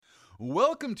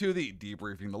Welcome to the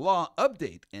Debriefing the Law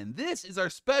update, and this is our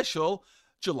special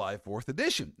July 4th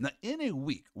edition. Now, in a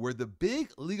week where the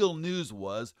big legal news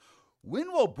was,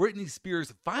 when will Britney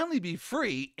Spears finally be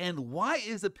free, and why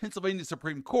is the Pennsylvania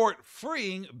Supreme Court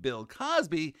freeing Bill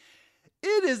Cosby?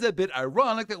 It is a bit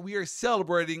ironic that we are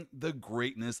celebrating the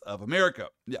greatness of America.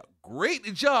 Yeah,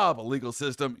 great job, legal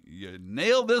system. You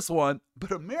nailed this one.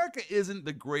 But America isn't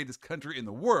the greatest country in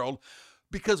the world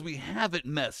because we haven't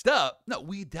messed up. No,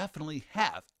 we definitely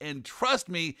have. And trust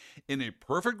me, in a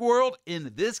perfect world,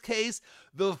 in this case,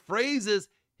 the phrases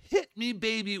 "hit me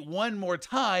baby one more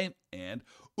time" and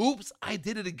 "oops, I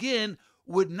did it again"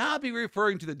 would not be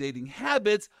referring to the dating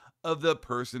habits of the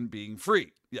person being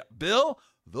free. Yeah, Bill,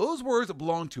 those words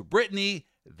belong to Britney.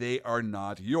 They are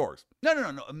not yours.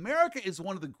 No. America is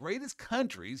one of the greatest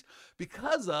countries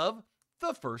because of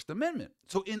the First Amendment.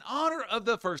 So, in honor of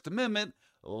the First Amendment,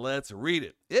 let's read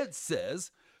it. It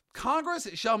says, Congress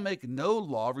shall make no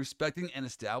law respecting an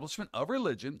establishment of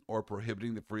religion or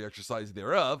prohibiting the free exercise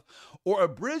thereof, or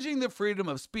abridging the freedom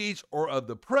of speech or of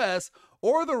the press,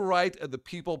 or the right of the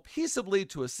people peaceably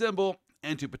to assemble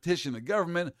and to petition the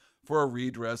government for a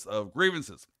redress of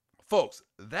grievances. Folks,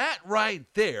 that right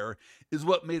there is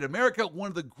what made America one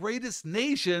of the greatest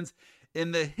nations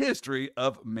in the history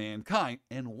of mankind,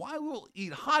 and why we will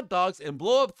eat hot dogs and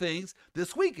blow up things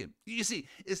this weekend. You see,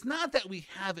 it's not that we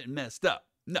haven't messed up.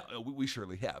 No, we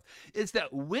surely have. It's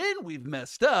that when we've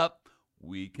messed up,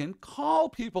 we can call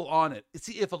people on it.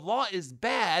 See, if a law is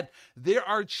bad, there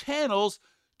are channels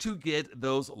to get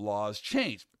those laws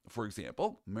changed. For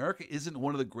example, America isn't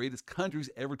one of the greatest countries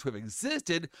ever to have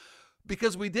existed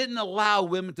because we didn't allow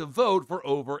women to vote for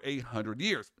over 100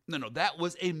 years. No, that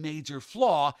was a major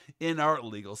flaw in our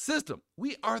legal system.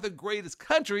 We are the greatest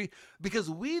country because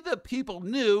we, the people,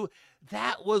 knew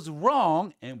that was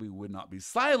wrong, and we would not be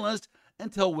silenced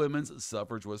until women's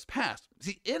suffrage was passed.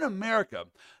 See, in America,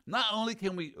 not only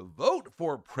can we vote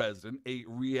for president, a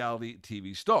reality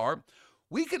TV star,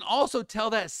 we can also tell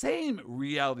that same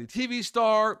reality TV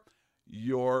star,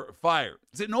 "You're fired."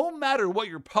 See, no matter what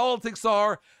your politics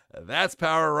are, that's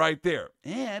power right there.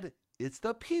 And it's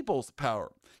the people's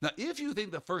power. Now, if you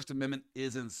think the First Amendment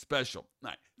isn't special,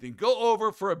 then go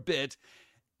over for a bit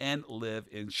and live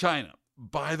in China.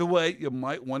 By the way, you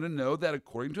might want to know that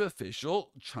according to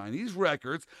official Chinese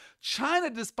records, China,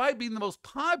 despite being the most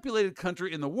populated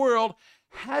country in the world,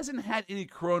 hasn't had any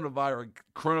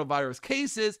coronavirus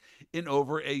cases in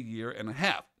over a year and a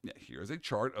half. Now, here's a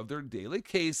chart of their daily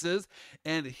cases,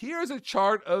 and here's a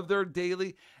chart of their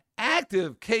daily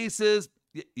active cases.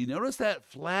 You notice that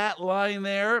flat line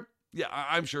there? Yeah,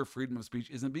 I'm sure freedom of speech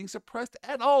isn't being suppressed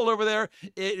at all over there.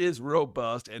 It is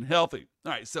robust and healthy.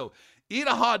 All right, so eat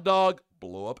a hot dog,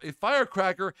 blow up a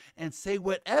firecracker, and say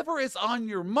whatever is on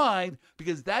your mind,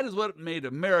 because that is what made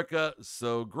America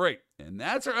so great. And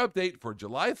that's our update for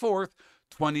July 4th,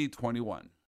 2021.